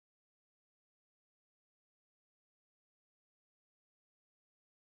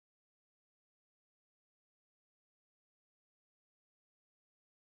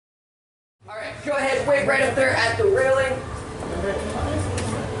Go ahead, wait right up there at the railing.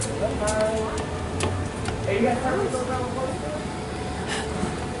 Hey, you guys have to go down close?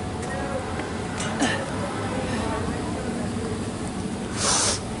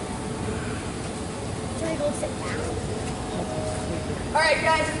 Alright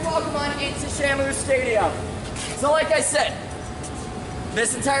guys, and welcome on into Shamu Stadium. So like I said,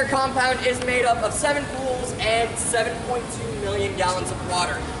 this entire compound is made up of 7 pools and 7.2 million gallons of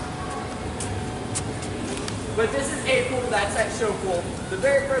water. But this is a pool, that's that show pool. The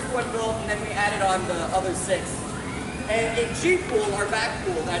very first one built, and then we added on the other 6. And in G pool, our back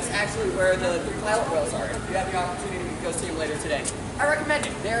pool, that's actually where the pilot whales are. If you have the opportunity to go see them later today, I recommend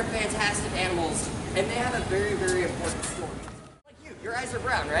it. They're fantastic animals, and they have a very, very important story. Like you, your eyes are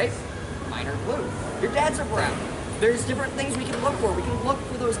brown, right? Mine are blue. Your dad's are brown. There's different things we can look for. We can look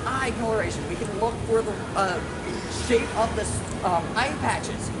for those eye coloration. We can look for the shape of the eye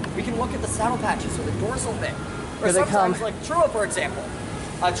patches. We can look at the saddle patches or the dorsal fin. Or sometimes, like Trua, for example.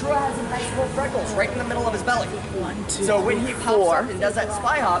 Trua has some nice little freckles right in the middle of his belly. 1, 2, so when he pops up and does that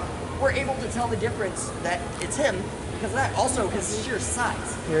spy hop, we're able to tell the difference that it's him because of that. Also, his sheer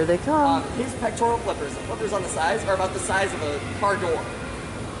size. Here they come. His pectoral flippers, the flippers on the sides, are about the size of a car door.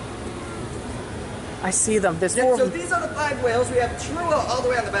 I see them. There's 4 So of them. these are the 5 whales. We have Trua all the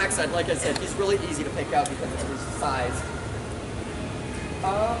way on the backside. Like I said, he's really easy to pick out because of his size.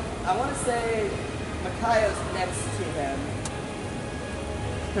 I want to say Makaio's next to him.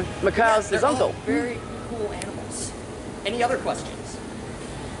 Makaio's his uncle. Very cool animals. Any other questions?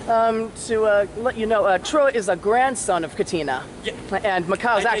 To let you know, Trua is a grandson of Katina. Yeah. And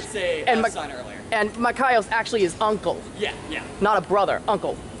Makaio's I did say son earlier. And Makaio's actually his uncle. Yeah, yeah. Not a brother,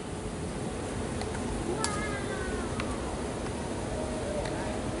 uncle.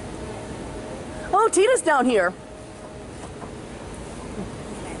 Oh, Tina's down here.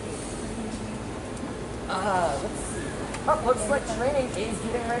 Let's see. Oh, looks like training is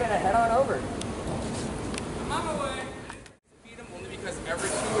getting ready to head on over. I'm on my way. Feed them only because every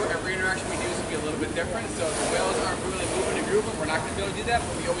tour, every interaction we do is going to be a little bit different. So if the whales aren't really moving to group, we're not going to be able to do that,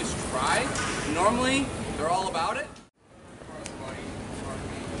 but we always try. Normally, they're all about it.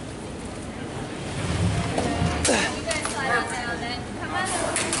 You guys slide on down then. Come on.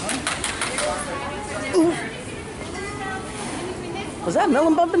 Was that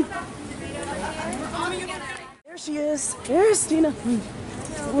melon bumping? There she is. There's Tina. There you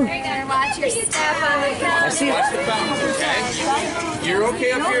go. Watch your step on the I see it. Watch the fountains, okay? You're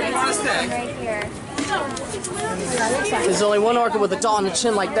okay up here if you want to stay. right here. There's only one orca with a dot on the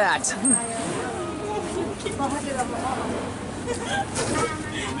chin like that.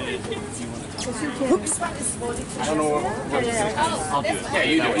 Oops. I don't know what I'll do it. Yeah,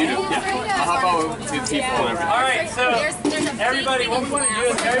 you do. Yeah. I'll hop out to people and everything. All right, so everybody, what we want to do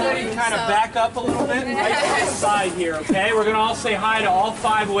is everybody kind of back up a little bit right to the side here, okay? We're going to all say hi to all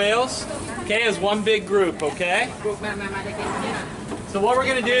 5 whales, okay, as one big group, okay? So what we're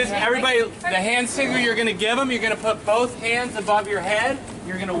going to do is everybody, the hand signal you're going to give them, you're going to put both hands above your head.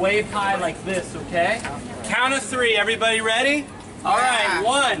 You're going to wave high like this, okay? Count of 3. Everybody ready? All right,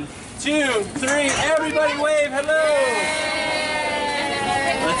 1, 2, 3. Everybody wave hello.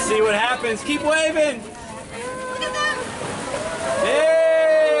 Let's see what happens. Keep waving. Look at them.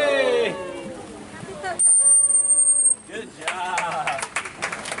 Hey! Good job.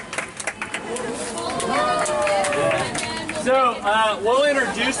 So we'll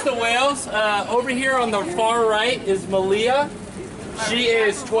introduce the whales. Over here on the far right is Malia. She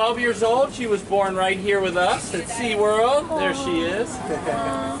is 12 years old. She was born right here with us at SeaWorld. There she is.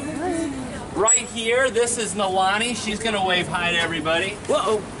 Right here, this is Nalani. She's going to wave hi to everybody.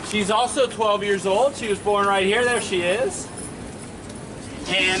 Whoa. She's also 12 years old. She was born right here. There she is.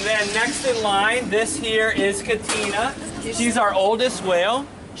 And then next in line, this here is Katina. She's our oldest whale.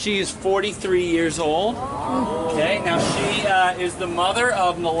 She is 43 years old. Okay, now she is the mother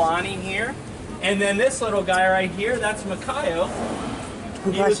of Nalani here. And then this little guy right here, that's Makaio.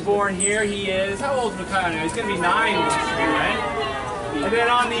 He was born here. He is, how old is Makaio now? He's going to be 9 next year, right? And then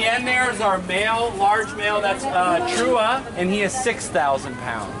on the end there is our male, large male, that's Trua, and he is 6,000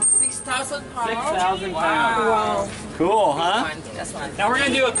 pounds. 6,000 pounds? 6,000 pounds. Wow. Cool, huh? That's fine. Now we're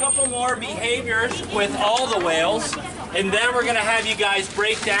going to do a couple more behaviors with all the whales, and then we're going to have you guys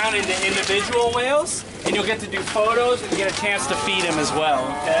break down into individual whales, and you'll get to do photos and get a chance to feed them as well,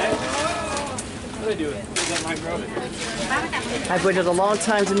 okay? What do I do with it? Is that my grove? I've waited a long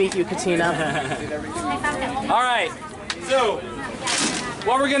time to meet you, Katina. All right, so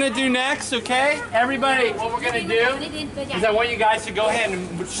what we're going to do next, okay? Everybody, what we're going to do is I want you guys to go ahead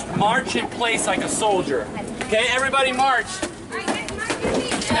and march in place like a soldier. Okay, everybody march.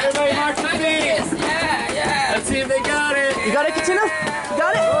 Everybody march with me. Yeah. Let's see if they got it. You got it, Katina? You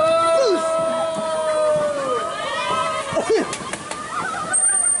got it?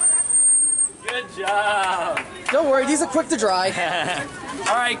 Good job. Don't worry, these are quick to dry.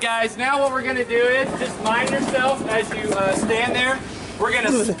 All right, guys. Now what we're gonna do is just mind yourself as you stand there. We're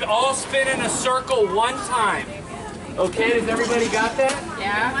gonna all spin in a circle one time. Okay, does everybody got that?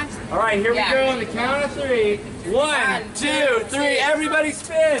 Yeah. All right, here we go on the count of 3. 1, 2, 3. Everybody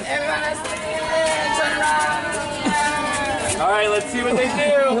spin. Everyone turn around. All right, let's see what they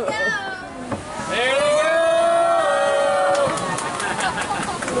do. There they go.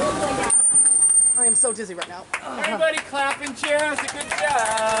 I am so dizzy right now. Everybody clap and cheer us. Good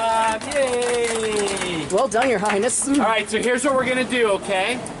job. Yay. Well done, Your Highness. All right, so here's what we're going to do,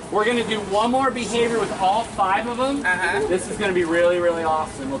 okay? We're going to do one more behavior with all 5 of them. This is going to be really, really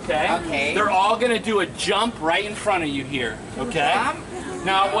awesome, okay? Okay. They're all going to do a jump right in front of you here, okay?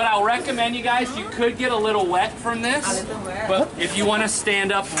 Now, what I'll recommend you guys, you could get a little wet from this, but if you want to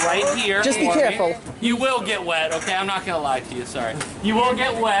stand up right here. Just be careful. You will get wet, okay? I'm not going to lie to you, sorry. You will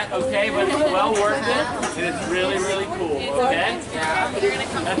get wet, okay? But it's well worth it, and it's really, really cool, okay? Yeah.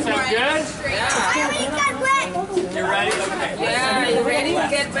 That sounds good? You're ready? Okay. Yeah, you ready to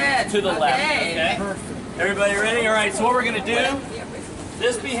get wet? To the left, okay? Everybody ready? All right, so what we're going to do,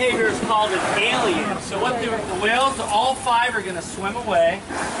 this behavior is called an alien. So what the whales, all 5 are going to swim away.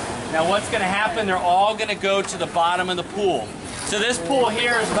 Now what's going to happen, they're all going to go to the bottom of the pool. So this pool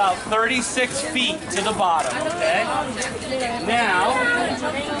here is about 36 feet to the bottom, okay? Now,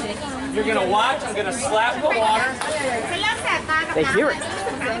 you're going to watch, I'm going to slap the water. They hear it.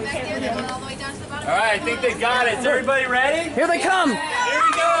 All right, I think they got it. Is everybody ready? Here they come. Here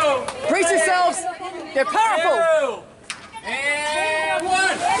we go. Brace yourselves. They're powerful. 2, and 1.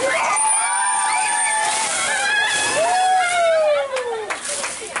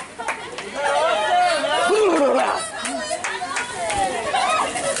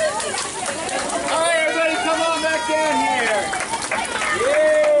 All right, everybody, come on back down here.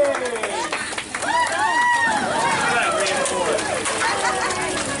 Yay!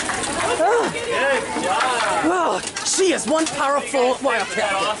 Good job. Oh, she is one powerful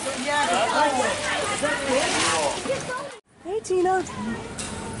wildcat. Awesome. Hey, Tina.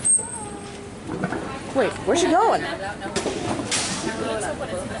 Wait, where's she going?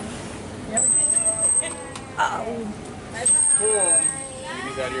 Boom.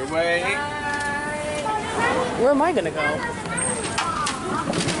 Get out of your way. Where am I gonna go?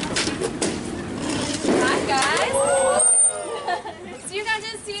 Hi guys. So you got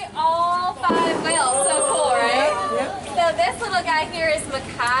to see all 5 whales. So cool, right? So this little guy here is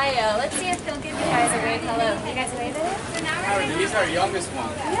Makaio. Let's see if he'll give you guys a wave. Hello. You guys wave at him? He's our youngest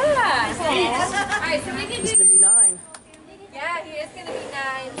one. Yeah. Alright, so we can He's do. gonna be 9. Yeah, he is going to be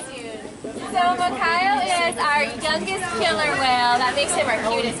 9 soon. So Makaio is our youngest killer whale. That makes him our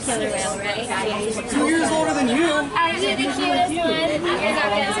cutest killer whale, right? 2 years older than you. Are you the cutest one? You're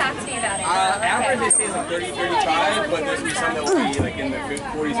not going to talk to me about it. Average they say is like 30, 35, but there's some that will be like in the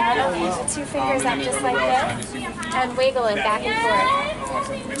 40s and 50s. 2 fingers up just like this. And wiggling back and forth.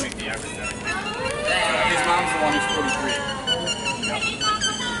 His mom's the one who's 43.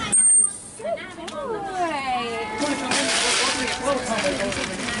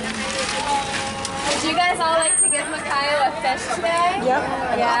 Would you guys all like to give Makaio a fish today? Yep.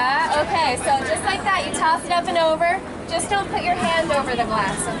 Yeah? Okay, so just like that, you toss it up and over. Just don't put your hand over the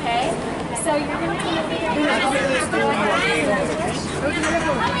glass, okay? So you're going to come over here.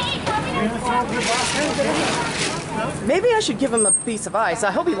 Maybe I should give him a piece of ice.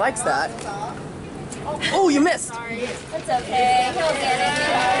 I hope he likes that. Oh, you missed. It's okay. He'll get it.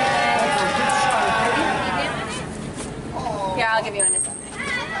 Here, I'll give you one this one.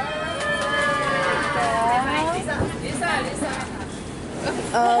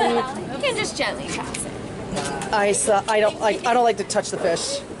 You can just gently toss it. Ice. I don't like to touch the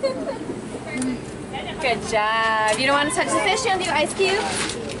fish. Good job. You don't want to touch the fish? You want to do ice cube?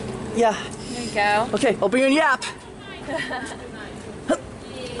 Yeah. There you go. Okay, I'll bring you a yap.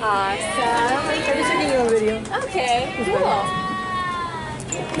 Awesome. Okay, cool.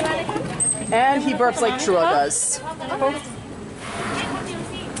 And he burps like Trua does.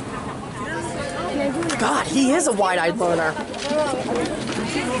 God, he is a wide-eyed loner.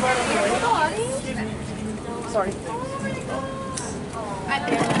 Sorry. Right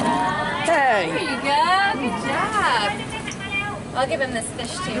there. Hey. There you go. Good job. I'll give him this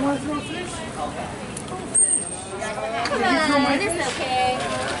fish too. Come on, it's okay.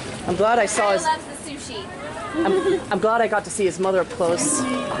 I'm glad I saw Kyle his. loves the sushi. I'm glad I got to see his mother up close.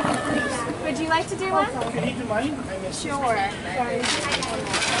 Would you like to do one? Can you do mine? Sure.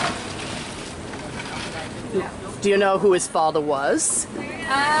 Do you know who his father was?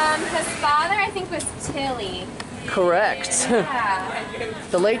 His father, I think, was Tilly. Correct. Yeah.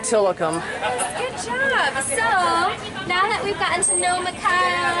 The late Tilikum. Good job. So, now that we've gotten to know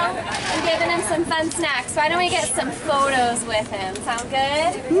Makaio and given him some fun snacks, why don't we get some photos with him? Sound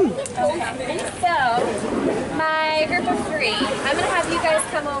good? Okay. So, my group of 3, I'm going to have you guys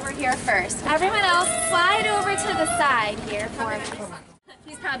come over here first. Everyone else, slide over to the side here for me.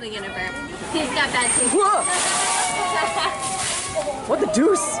 He's probably going to burp. He's got bad teeth. Whoa! What the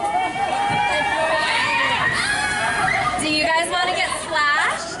deuce? Do you guys want to get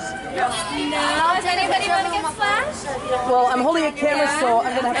splashed? No. Does anybody want to get splashed? Well, I'm holding a camera, so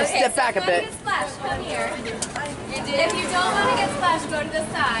I'm going to have to step back a bit. If you want to get splashed, come here. If you don't want to get splashed, go to the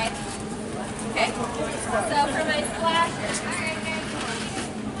side. Okay. So for my splash,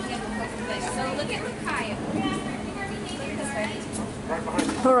 so look at Makaio. This way.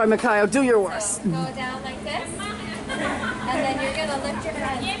 All right, Makaio, do your worst. Go down like this, and then you're gonna lift your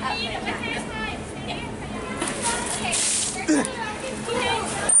hands up.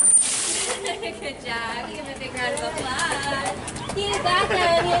 Good job. Give him a big round of applause. You got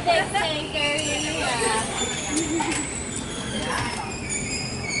them, you big stinker. Yeah.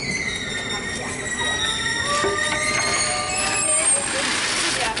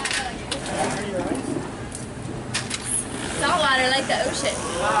 Saltwater like the ocean.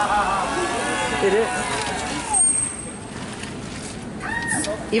 It is.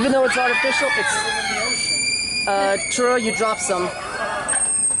 Even though it's artificial, it's... Troy, you dropped some.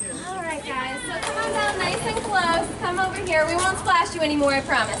 Alright guys, so come on down nice and close. Come over here. We won't splash you anymore, I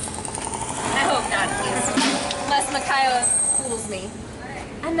promise. I hope not, please. Unless Makaio fools me.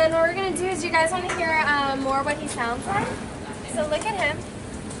 And then what we're going to do is, you guys want to hear more what he sounds like? So look at him.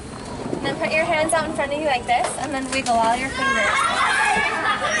 And then put your hands out in front of you like this, and then wiggle all your fingers.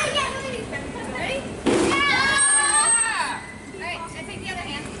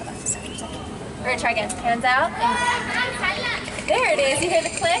 We're going to try again. Hands out. There it is. You hear the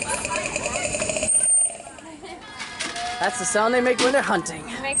click? That's the sound they make when they're hunting.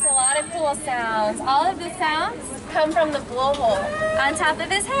 It makes a lot of cool sounds. All of the sounds come from the blowhole on top of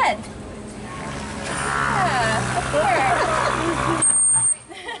his head. Yeah,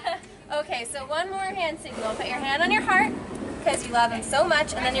 here. Okay, so one more hand signal. Put your hand on your heart because you love him so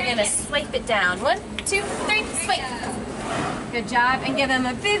much, and then you're going to swipe it down. 1, 2, 3, swipe. Good job. And give him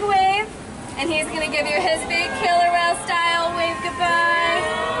a big wave. And he's going to give you his big killer whale style wave goodbye.